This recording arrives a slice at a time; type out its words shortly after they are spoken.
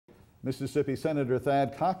Mississippi Senator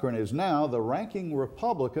Thad Cochran is now the ranking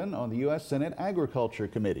Republican on the U.S. Senate Agriculture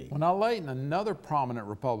Committee. Well, now Leighton, another prominent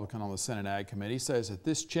Republican on the Senate Ag Committee, says that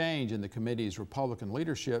this change in the committee's Republican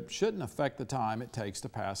leadership shouldn't affect the time it takes to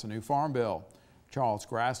pass a new farm bill. Charles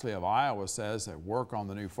Grassley of Iowa says that work on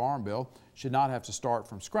the new farm bill should not have to start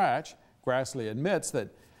from scratch. Grassley admits that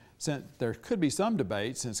there could be some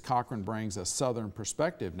debate since Cochran brings a Southern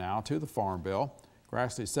perspective now to the farm bill.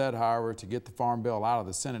 Grassley said, however, to get the farm bill out of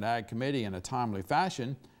the Senate Ag Committee in a timely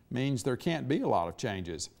fashion means there can't be a lot of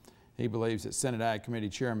changes. He believes that Senate Ag Committee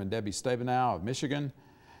Chairman Debbie Stabenow of Michigan,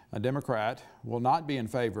 a Democrat, will not be in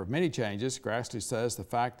favor of many changes. Grassley says the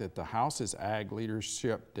fact that the House's Ag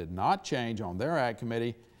leadership did not change on their Ag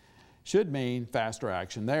Committee should mean faster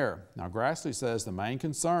action there. Now, Grassley says the main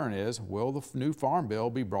concern is, will the new farm bill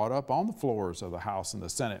be brought up on the floors of the House and the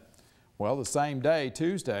Senate? Well, the same day,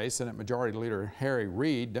 Tuesday, Senate Majority Leader Harry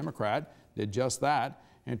Reid, Democrat, did just that,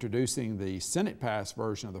 introducing the Senate-passed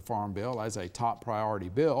version of the Farm Bill as a top priority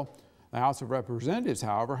bill. The House of Representatives,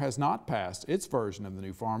 however, has not passed its version of the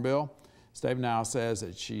new Farm Bill. Stabenow says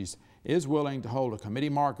that she is willing to hold a committee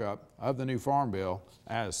markup of the new Farm Bill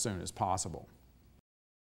as soon as possible.